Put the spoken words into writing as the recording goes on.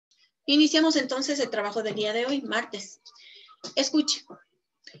Iniciamos entonces el trabajo del día de hoy, martes. Escuche.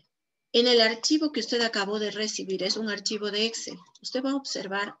 En el archivo que usted acabó de recibir, es un archivo de Excel. Usted va a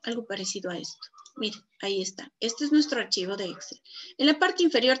observar algo parecido a esto. Mire, ahí está. Este es nuestro archivo de Excel. En la parte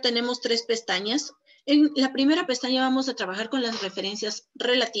inferior tenemos 3 pestañas. En la primera pestaña vamos a trabajar con las referencias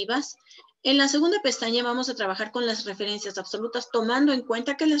relativas. En la segunda pestaña vamos a trabajar con las referencias absolutas, tomando en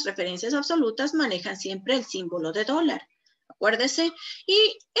cuenta que las referencias absolutas manejan siempre el símbolo de dólar. Acuérdese. Y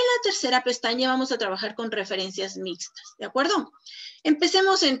en la tercera pestaña vamos a trabajar con referencias mixtas. ¿De acuerdo?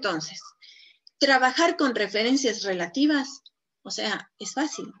 Empecemos entonces. Trabajar con referencias relativas, o sea, es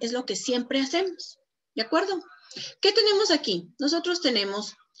fácil, es lo que siempre hacemos. ¿De acuerdo? ¿Qué tenemos aquí? Nosotros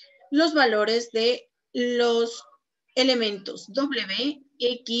tenemos los valores de los elementos W,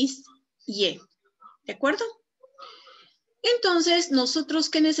 X, Y. ¿De acuerdo? Entonces, nosotros,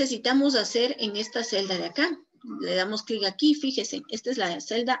 ¿qué necesitamos hacer en esta celda de acá? Le damos clic aquí, fíjense, esta es la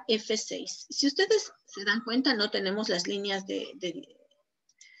celda F6. Si ustedes se dan cuenta, no tenemos las líneas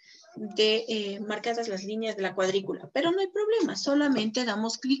marcadas las líneas de la cuadrícula, pero no hay problema, solamente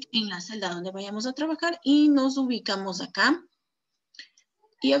damos clic en la celda donde vayamos a trabajar y nos ubicamos acá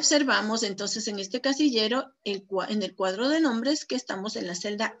y observamos entonces en este casillero, en el cuadro de nombres, que estamos en la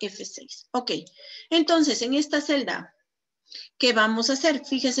celda F6. Ok, entonces en esta celda, ¿qué vamos a hacer?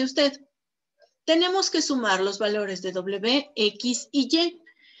 Fíjese usted. Tenemos que sumar los valores de W, X y Y.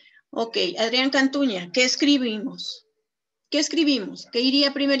 Ok, Adrián Cantuña, ¿qué escribimos? ¿Qué escribimos? ¿Qué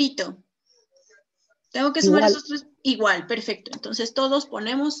iría primerito? Tengo que sumar esos tres. Igual, perfecto. Entonces todos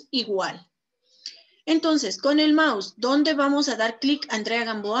ponemos igual. Entonces, con el mouse, ¿dónde vamos a dar clic, Andrea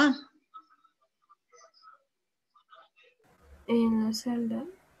Gamboa? En la celda.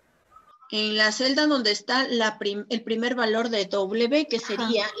 En la celda donde está el primer valor de W, que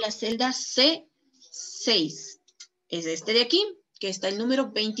sería la celda C6. Es este de aquí, que está el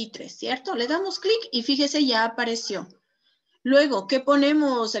número 23, ¿cierto? Le damos clic y fíjese, ya apareció. Luego, ¿qué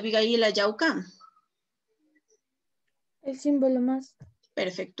ponemos, Abigail Ayauca? El símbolo más.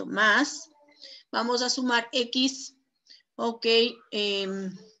 Perfecto, más. Vamos a sumar X. Ok,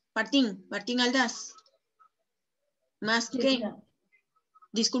 Martín Aldaz. ¿Más qué?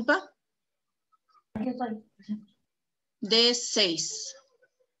 Disculpa. D6.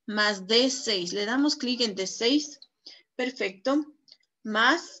 Más D6. Le damos clic en D6. Perfecto.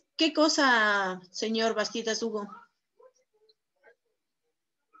 Más, ¿qué cosa, señor Bastidas Hugo?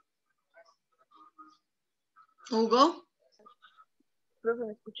 Hugo. ¿Profe,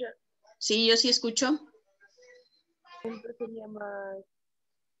 me escucha? Sí, yo sí escucho. Siempre sería más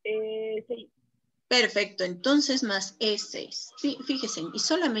E6. Perfecto, entonces más E6. Fíjense, y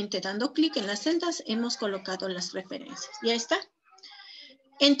solamente dando clic en las celdas hemos colocado las referencias. ¿Ya está?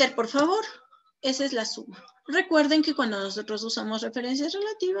 Enter, por favor. Esa es la suma. Recuerden que cuando nosotros usamos referencias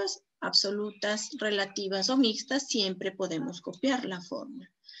relativas, absolutas, relativas o mixtas, siempre podemos copiar la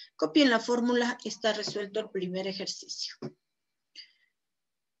fórmula. Copien la fórmula, está resuelto el primer ejercicio.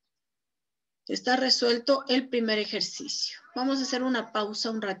 Está resuelto el primer ejercicio. Vamos a hacer una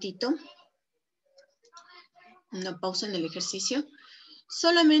pausa un ratito. Una pausa en el ejercicio.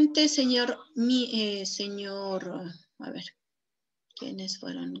 Solamente, a ver, ¿quiénes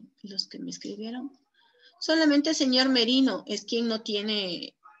fueron los que me escribieron? Solamente señor Merino es quien no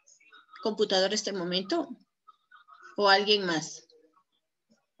tiene computador este momento, o alguien más.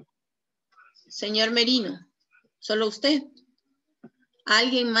 Señor Merino, solo usted.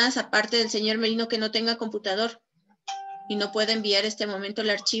 ¿Alguien más aparte del señor Merino que no tenga computador y no pueda enviar este momento el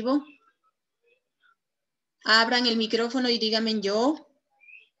archivo? Abran el micrófono y díganme yo.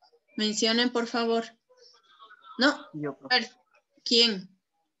 Mencionen, por favor. No. Yo. ¿Quién?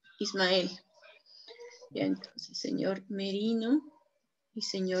 Ismael. Ya, entonces, señor Merino y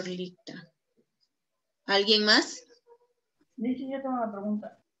señor Licta. ¿Alguien más? Dice, yo tengo una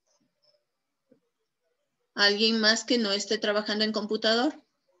pregunta. ¿Alguien más que no esté trabajando en computador?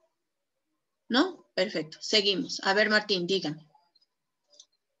 ¿No? Perfecto. Seguimos. A ver, Martín, dígame.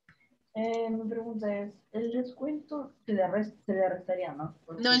 Mi pregunta es, el descuento se le restaría, ¿no?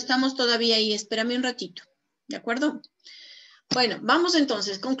 Porque... No estamos todavía ahí. Espérame un ratito. ¿De acuerdo? Bueno, vamos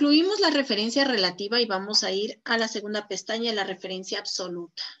entonces. Concluimos la referencia relativa y vamos a ir a la segunda pestaña, la referencia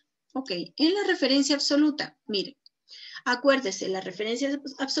absoluta. Ok. En la referencia absoluta, mire. Acuérdese, la referencia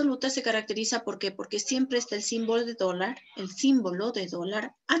absoluta se caracteriza ¿por qué? Porque siempre está el símbolo de dólar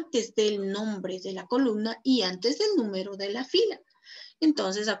antes del nombre de la columna y antes del número de la fila.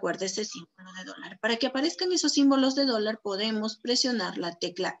 Entonces, acuérdese, símbolo de dólar. Para que aparezcan esos símbolos de dólar, podemos presionar la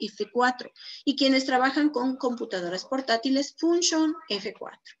tecla F4. Y quienes trabajan con computadoras portátiles, función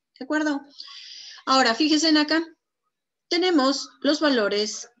F4. ¿De acuerdo? Ahora, fíjense en acá. Tenemos los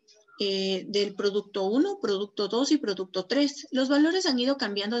valores del producto 1, producto 2 y producto 3. Los valores han ido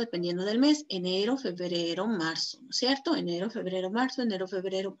cambiando dependiendo del mes. Enero, febrero, marzo, ¿no es cierto? Enero, febrero, marzo, enero,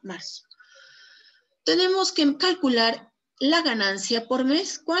 febrero, marzo. Tenemos que calcular la ganancia por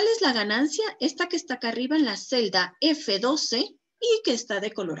mes. ¿Cuál es la ganancia? Esta que está acá arriba en la celda F12 y que está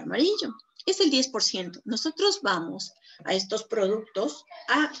de color amarillo. Es el 10%. Nosotros vamos a estos productos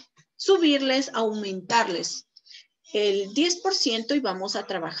a subirles, a aumentarles el 10% y vamos a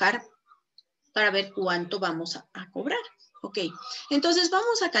trabajar para ver cuánto vamos a cobrar. Ok, entonces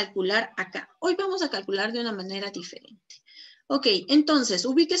vamos a calcular acá. Hoy vamos a calcular de una manera diferente. Ok, entonces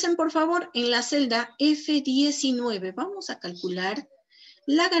ubíquense por favor en la celda F19. Vamos a calcular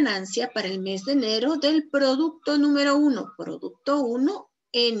la ganancia para el mes de enero del producto número 1. Producto 1,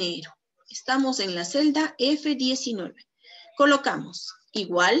 enero. Estamos en la celda F19. Colocamos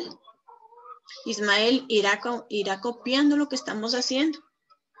igual. Ismael irá copiando lo que estamos haciendo.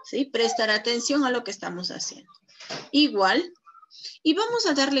 ¿Sí? Prestar atención a lo que estamos haciendo. Igual. Y vamos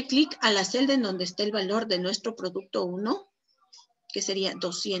a darle clic a la celda en donde está el valor de nuestro producto 1, que sería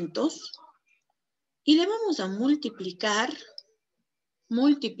 200. Y le vamos a multiplicar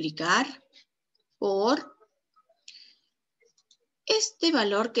por este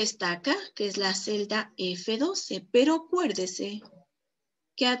valor que está acá, que es la celda F12. Pero acuérdese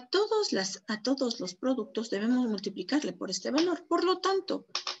que a todos los productos debemos multiplicarle por este valor. Por lo tanto,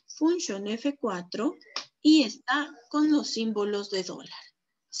 función F4 y está con los símbolos de dólar.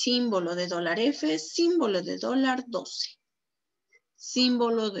 Símbolo de dólar F, símbolo de dólar 12.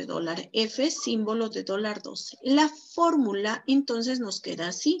 Símbolo de dólar F, símbolo de dólar 12. La fórmula entonces nos queda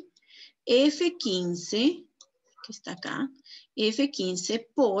así. F15, que está acá, F15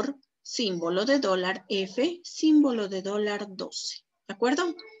 por símbolo de dólar F, símbolo de dólar 12. ¿De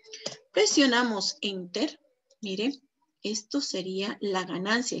acuerdo? Presionamos Enter. Mire, esto sería la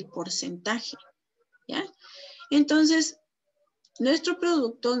ganancia, el porcentaje. ¿Ya? Entonces, nuestro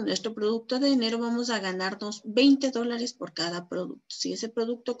producto de enero vamos a ganarnos $20 por cada producto. Si ese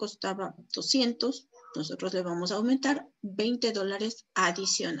producto costaba 200, nosotros le vamos a aumentar $20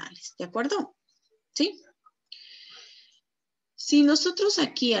 adicionales. ¿De acuerdo? ¿Sí? Si nosotros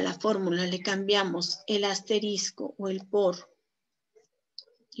aquí a la fórmula le cambiamos el asterisco o el por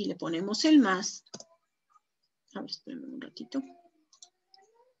y le ponemos el más, a ver, espérenme un ratito.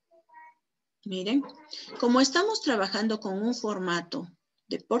 Miren, como estamos trabajando con un formato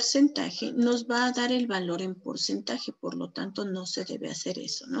de porcentaje, nos va a dar el valor en porcentaje, por lo tanto no se debe hacer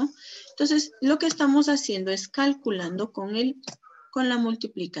eso, ¿no? Entonces, lo que estamos haciendo es calculando con la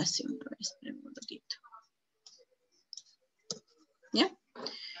multiplicación. A ver, espérenme un ratito. ¿Ya?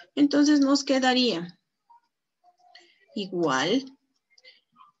 Entonces nos quedaría igual,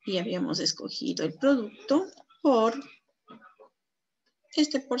 y habíamos escogido el producto por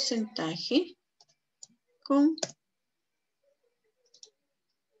este porcentaje con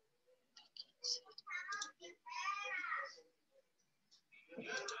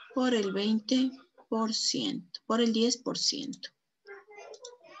por el 20%, por el 10%.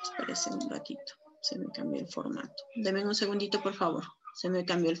 Espérense un ratito, se me cambió el formato. Denme un segundito, por favor. Se me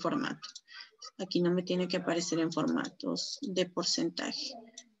cambió el formato. Aquí no me tiene que aparecer en formatos de porcentaje.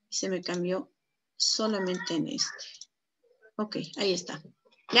 Se me cambió solamente en este. Ok, ahí está.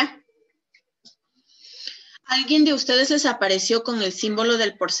 ¿Ya? ¿Alguien de ustedes les apareció con el símbolo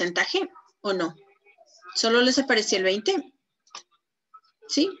del porcentaje o no? ¿Solo les apareció el 20?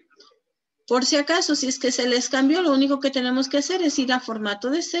 ¿Sí? Por si acaso, si es que se les cambió, lo único que tenemos que hacer es ir a formato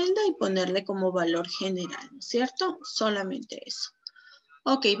de celda y ponerle como valor general, ¿no es cierto? Solamente eso.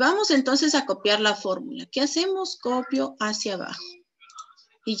 Ok, vamos entonces a copiar la fórmula. ¿Qué hacemos? Copio hacia abajo.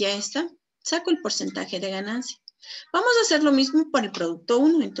 Y ya está. Saco el porcentaje de ganancia. Vamos a hacer lo mismo para el producto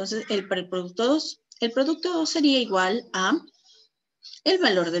 1. Entonces, para el producto 2. El producto 2 sería igual a el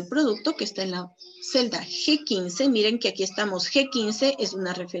valor del producto que está en la celda G15. Miren que aquí estamos. G15 es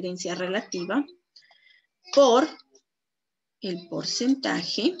una referencia relativa por el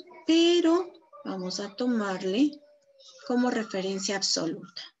porcentaje, pero vamos a tomarle como referencia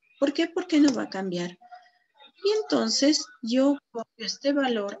absoluta. ¿Por qué? Porque no va a cambiar. Y entonces yo copio este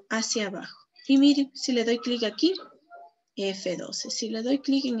valor hacia abajo. Y miren, si le doy clic aquí, F12. Si le doy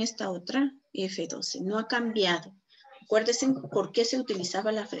clic en esta otra, F12. No ha cambiado. Acuérdense por qué se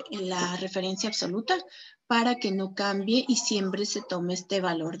utilizaba la referencia absoluta, para que no cambie y siempre se tome este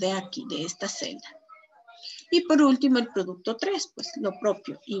valor de aquí, de esta celda. Y por último, el producto 3, pues lo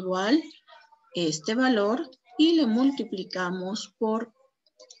propio, igual este valor y le multiplicamos por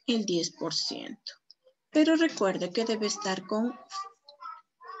el 10%. Pero recuerde que debe estar con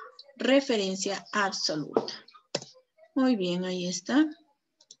referencia absoluta. Muy bien, ahí está.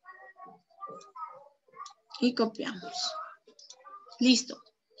 y copiamos. Listo.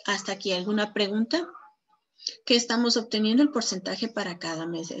 ¿Hasta aquí alguna pregunta? ¿Qué estamos obteniendo? El porcentaje para cada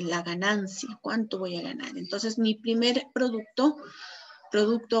mes, la ganancia. ¿Cuánto voy a ganar? Entonces, mi primer producto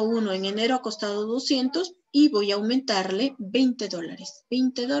 1 en enero ha costado 200 y voy a aumentarle $20.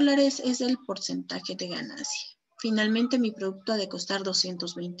 $20 es el porcentaje de ganancia. Finalmente, mi producto ha de costar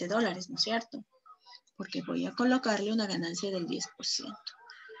 $220, ¿no es cierto? Porque voy a colocarle una ganancia del 10%.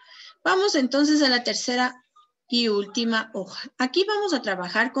 Vamos entonces a la tercera y última hoja. Aquí vamos a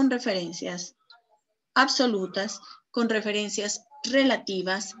trabajar con referencias absolutas, con referencias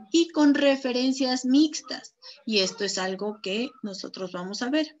relativas y con referencias mixtas. Y esto es algo que nosotros vamos a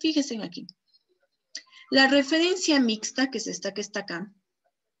ver. Fíjense aquí. La referencia mixta, que es esta que está acá,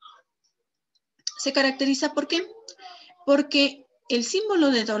 se caracteriza ¿por qué? Porque el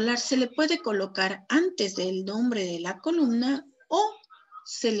símbolo de dólar se le puede colocar antes del nombre de la columna o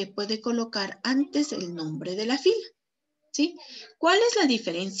se le puede colocar antes del nombre de la fila, ¿sí? ¿Cuál es la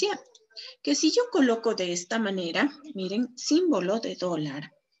diferencia? Que si yo coloco de esta manera, miren, símbolo de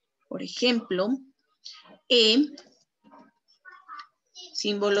dólar, por ejemplo, E,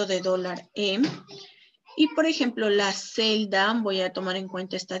 símbolo de dólar E, y por ejemplo la celda, voy a tomar en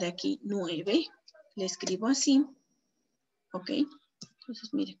cuenta esta de aquí, 9, le escribo así, ¿ok?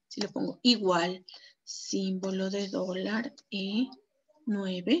 Entonces miren, si le pongo igual, símbolo de dólar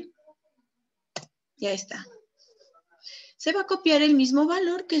E9, ya está. Se va a copiar el mismo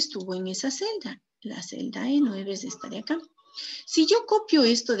valor que estuvo en esa celda. La celda E9 es esta de acá. Si yo copio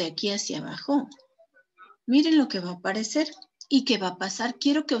esto de aquí hacia abajo, miren lo que va a aparecer y qué va a pasar.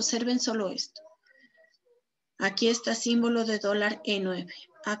 Quiero que observen solo esto. Aquí está símbolo de dólar E9.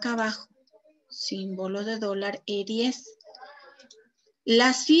 Acá abajo, símbolo de dólar E10.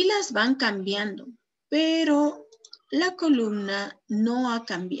 Las filas van cambiando, pero la columna no ha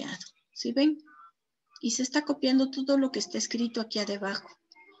cambiado. ¿Sí ven? Y se está copiando todo lo que está escrito aquí abajo.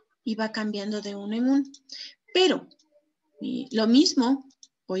 Y va cambiando de uno en uno. Pero lo mismo,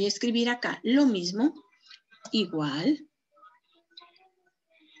 voy a escribir acá, lo mismo, igual.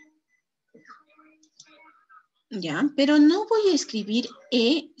 Ya, pero no voy a escribir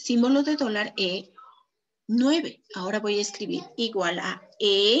E, símbolo de dólar E9. Ahora voy a escribir igual a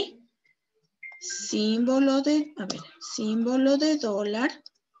E, símbolo de dólar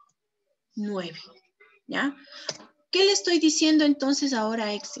 9. ¿Ya? ¿Qué le estoy diciendo entonces ahora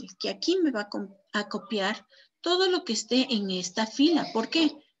a Excel? Que aquí me va a copiar todo lo que esté en esta fila. ¿Por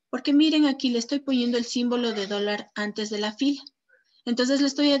qué? Porque miren aquí le estoy poniendo el símbolo de dólar antes de la fila. Entonces le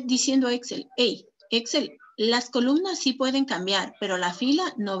estoy diciendo a Excel, hey, Excel, las columnas sí pueden cambiar, pero la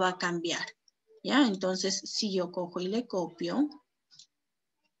fila no va a cambiar. ¿Ya? Entonces, si yo cojo y le copio,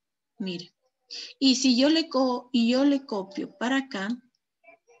 mire. Y si yo le copio para acá,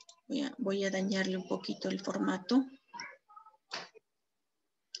 voy a dañarle un poquito el formato.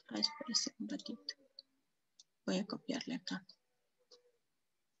 Espérese un ratito. Voy a copiarle acá.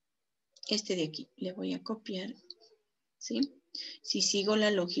 Este de aquí, le voy a copiar, ¿sí? Si sigo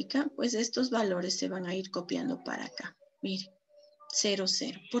la lógica, pues estos valores se van a ir copiando para acá. Mire, 0,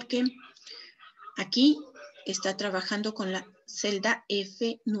 0. Porque aquí está trabajando con la celda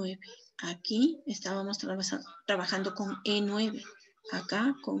F9. Aquí estábamos trabajando con E9.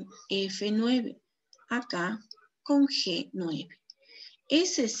 Acá con F9. Acá con G9.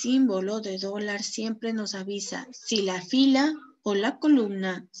 Ese símbolo de dólar siempre nos avisa si la fila o la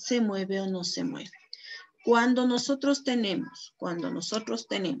columna se mueve o no se mueve. Cuando nosotros tenemos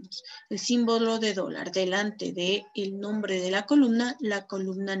el símbolo de dólar delante del nombre de la columna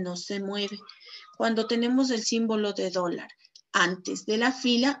no se mueve. Cuando tenemos el símbolo de dólar antes de la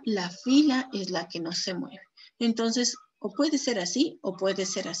fila es la que no se mueve. Entonces, o puede ser así o puede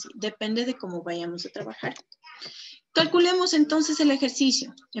ser así. Depende de cómo vayamos a trabajar. Calculemos entonces el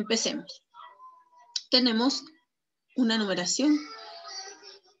ejercicio. Empecemos. Tenemos una numeración.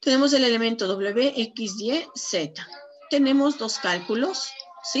 Tenemos el elemento W, X, Y, Z. Tenemos dos cálculos,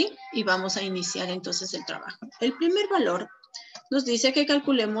 ¿sí? Y vamos a iniciar entonces el trabajo. El primer valor nos dice que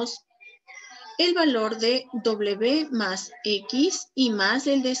calculemos el valor de W más X y más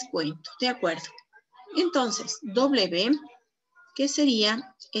el descuento. ¿De acuerdo? Entonces, W, que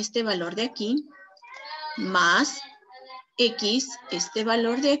sería este valor de aquí, más X, este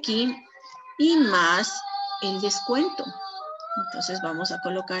valor de aquí, y más el descuento. Entonces vamos a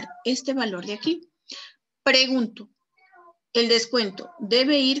colocar este valor de aquí. Pregunto, ¿el descuento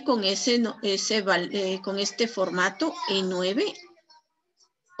debe ir con con este formato E9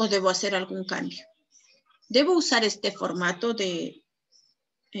 o debo hacer algún cambio? ¿Debo usar este formato de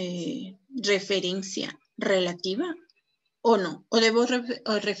referencia relativa o no? ¿O debo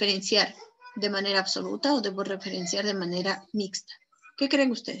referenciar ¿De manera absoluta o debo referenciar de manera mixta? ¿Qué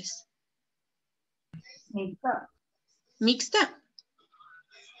creen ustedes? Mixta. ¿Mixta?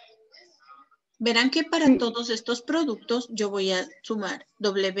 Verán que para todos estos productos yo voy a sumar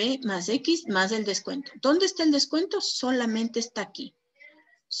W más X más el descuento. ¿Dónde está el descuento? Solamente está aquí.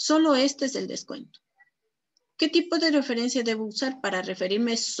 Solo este es el descuento. ¿Qué tipo de referencia debo usar para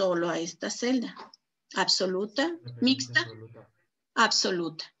referirme solo a esta celda? ¿Absoluta? ¿Mixta? Absoluta.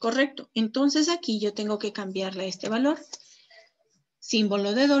 Absoluta, correcto. Entonces aquí yo tengo que cambiarle este valor.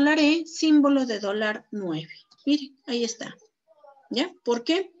 Símbolo de dólar E, símbolo de dólar 9. Miren, ahí está. ¿Ya? ¿Por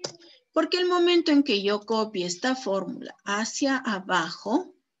qué? Porque el momento en que yo copie esta fórmula hacia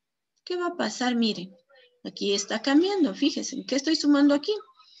abajo, ¿qué va a pasar? Miren, aquí está cambiando. Fíjense, ¿qué estoy sumando aquí?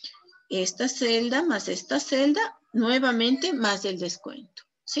 Esta celda, nuevamente más el descuento.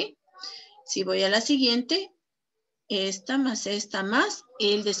 ¿Sí? Si voy a la siguiente, esta más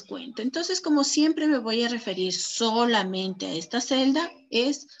el descuento. Entonces, como siempre me voy a referir solamente a esta celda,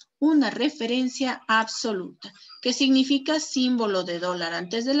 es una referencia absoluta, que significa símbolo de dólar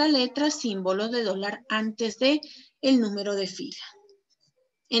antes de la letra, símbolo de dólar antes de el número de fila.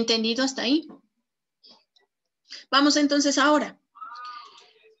 ¿Entendido hasta ahí? Vamos entonces ahora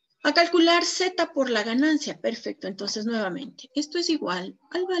a calcular Z por la ganancia. Perfecto, entonces nuevamente, esto es igual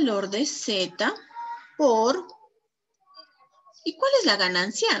al valor de Z por... ¿Y cuál es la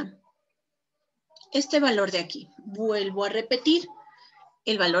ganancia? Este valor de aquí. Vuelvo a repetir.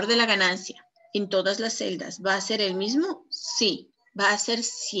 El valor de la ganancia en todas las celdas va a ser el mismo. Sí, va a ser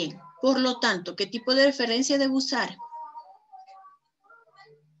 100. Por lo tanto, ¿qué tipo de referencia debo usar?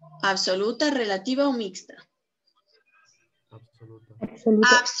 ¿Absoluta, relativa o mixta? Absoluta.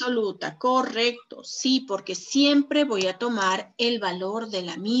 Absoluta. Absoluta, correcto. Sí, porque siempre voy a tomar el valor de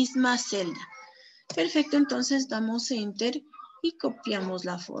la misma celda. Perfecto, entonces damos Enter y copiamos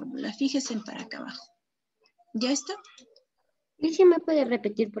la fórmula. Fíjense para acá abajo. ¿Ya está? ¿Y si me puede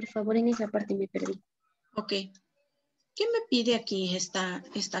repetir, por favor? En esa parte me perdí. Ok. ¿Qué me pide aquí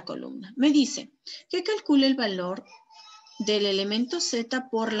esta columna? Me dice que calcule el valor del elemento Z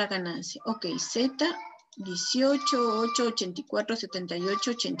por la ganancia. Ok, Z 18, 8, 84,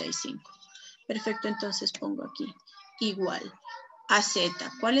 78, 85. Perfecto, entonces pongo aquí igual a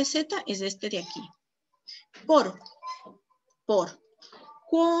Z. ¿Cuál es Z? Es este de aquí. Por.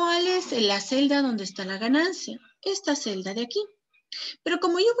 ¿Cuál es la celda donde está la ganancia? Esta celda de aquí. Pero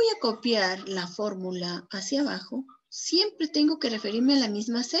como yo voy a copiar la fórmula hacia abajo, siempre tengo que referirme a la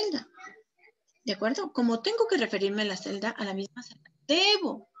misma celda. ¿De acuerdo? Como tengo que referirme a la misma celda,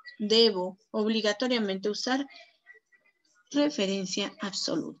 debo obligatoriamente usar referencia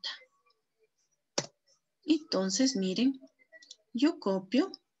absoluta. Entonces, miren, yo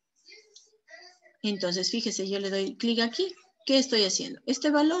copio. Entonces, fíjese, yo le doy clic aquí. ¿Qué estoy haciendo?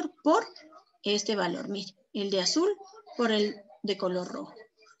 Este valor por este valor. Miren, el de azul por el de color rojo.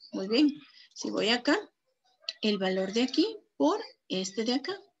 Muy bien. Si voy acá, el valor de aquí por este de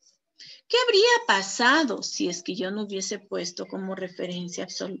acá. ¿Qué habría pasado si es que yo no hubiese puesto como referencia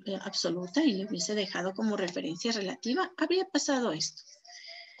absoluta y le hubiese dejado como referencia relativa? Habría pasado esto.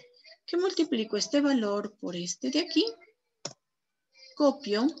 Que multiplico este valor por este de aquí.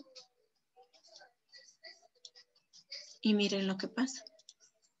 Copio. Y miren lo que pasa.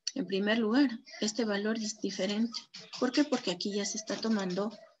 En primer lugar, este valor es diferente. ¿Por qué? Porque aquí ya se está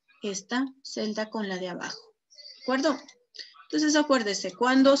tomando esta celda con la de abajo. ¿De acuerdo? Entonces acuérdese,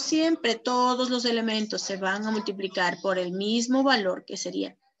 cuando siempre todos los elementos se van a multiplicar por el mismo valor, que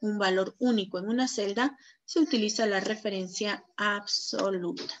sería un valor único en una celda, se utiliza la referencia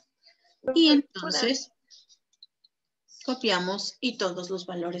absoluta. Y entonces copiamos y todos los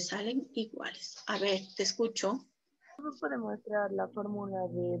valores salen iguales. A ver, te escucho. ¿Me puede mostrar la fórmula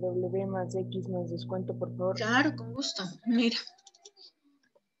de W más X más descuento, por favor? Claro, con gusto. Mira.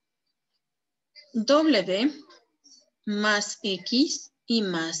 W más X y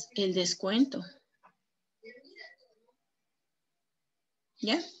más el descuento.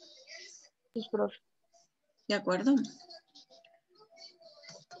 ¿Ya? Sí, profe. ¿De acuerdo?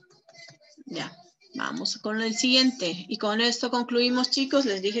 Ya, vamos con el siguiente. Y con esto concluimos, chicos.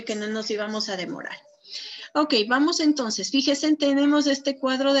 Les dije que no nos íbamos a demorar. Ok, vamos entonces. Fíjense, tenemos este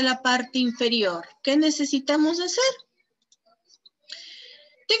cuadro de la parte inferior. ¿Qué necesitamos hacer?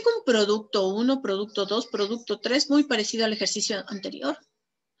 Tengo un producto 1, producto 2, producto 3, muy parecido al ejercicio anterior.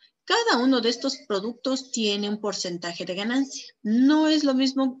 Cada uno de estos productos tiene un porcentaje de ganancia. No es lo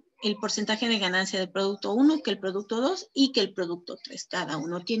mismo el porcentaje de ganancia del producto 1 que el producto 2 y que el producto 3. Cada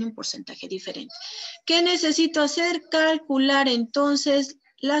uno tiene un porcentaje diferente. ¿Qué necesito hacer? Calcular entonces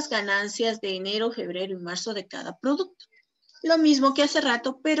las ganancias de enero, febrero y marzo de cada producto. Lo mismo que hace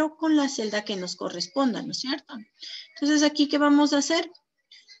rato, pero con la celda que nos corresponda, ¿no es cierto? Entonces, aquí, ¿qué vamos a hacer?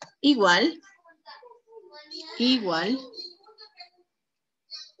 Igual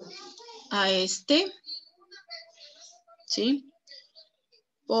a este, ¿sí?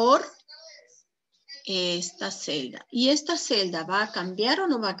 Por esta celda. ¿Y esta celda va a cambiar o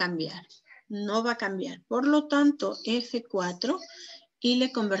no va a cambiar? No va a cambiar. Por lo tanto, F4 y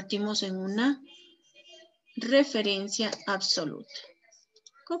le convertimos en una referencia absoluta.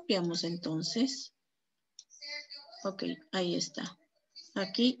 Copiamos entonces. Ok, ahí está.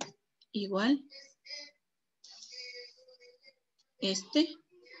 Aquí igual. Este.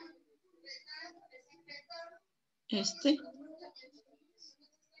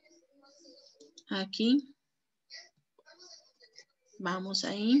 Aquí. Vamos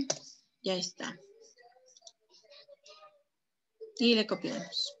ahí. Ya está. Y le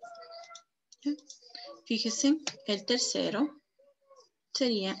copiamos. Fíjese, el tercero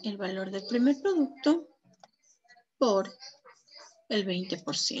sería el valor del primer producto por el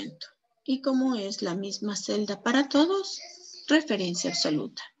 20%. Y como es la misma celda para todos, referencia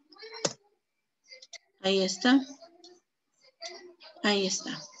absoluta. Ahí está. Ahí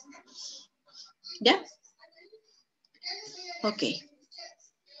está. ¿Ya? Ok.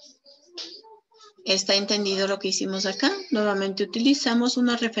 ¿Está entendido lo que hicimos acá? Nuevamente utilizamos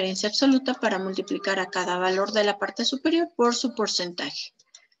una referencia absoluta para multiplicar a cada valor de la parte superior por su porcentaje.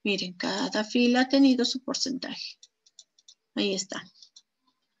 Miren, cada fila ha tenido su porcentaje. Ahí está.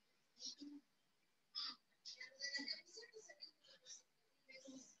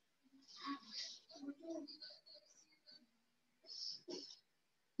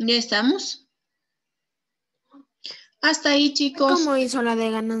 ¿Ya estamos? Hasta ahí, chicos. ¿Cómo hizo la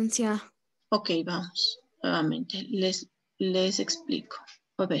de ganancia? Ok, vamos. Nuevamente, les explico.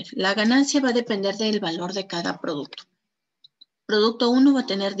 A ver, la ganancia va a depender del valor de cada producto. Producto 1 va a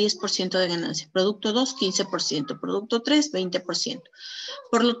tener 10% de ganancia. Producto 2, 15%. Producto 3, 20%.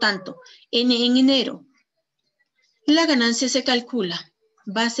 Por lo tanto, en enero, la ganancia se calcula.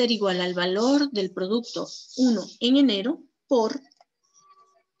 Va a ser igual al valor del producto 1 en enero por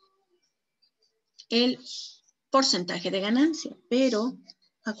el porcentaje de ganancia. Pero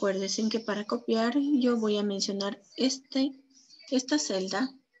acuérdense que para copiar yo voy a mencionar esta celda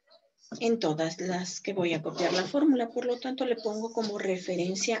en todas las que voy a copiar la fórmula. Por lo tanto, le pongo como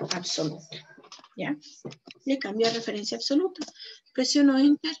referencia absoluta. ¿Ya? Le cambio a referencia absoluta. Presiono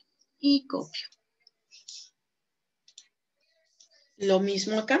Enter y copio. Lo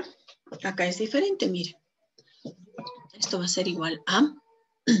mismo acá. Acá es diferente, mire. Esto va a ser igual a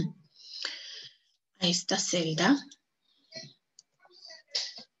esta celda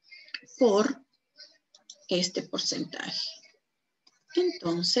por este porcentaje.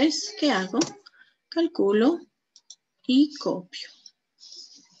 Entonces, ¿qué hago? Calculo y copio.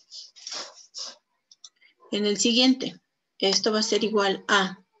 En el siguiente, esto va a ser igual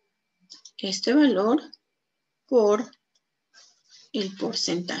a este valor por el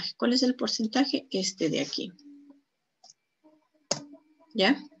porcentaje. ¿Cuál es el porcentaje? Este de aquí.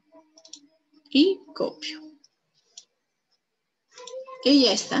 ¿Ya? Y copio. Y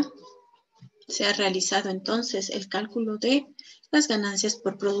ya está. Se ha realizado entonces el cálculo de las ganancias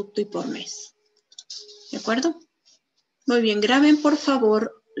por producto y por mes. ¿De acuerdo? Muy bien, graben por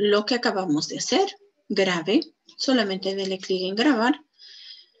favor lo que acabamos de hacer. Grabe, solamente dele clic en grabar.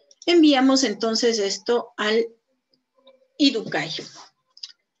 Enviamos entonces esto al Educay.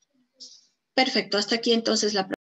 Perfecto, hasta aquí entonces la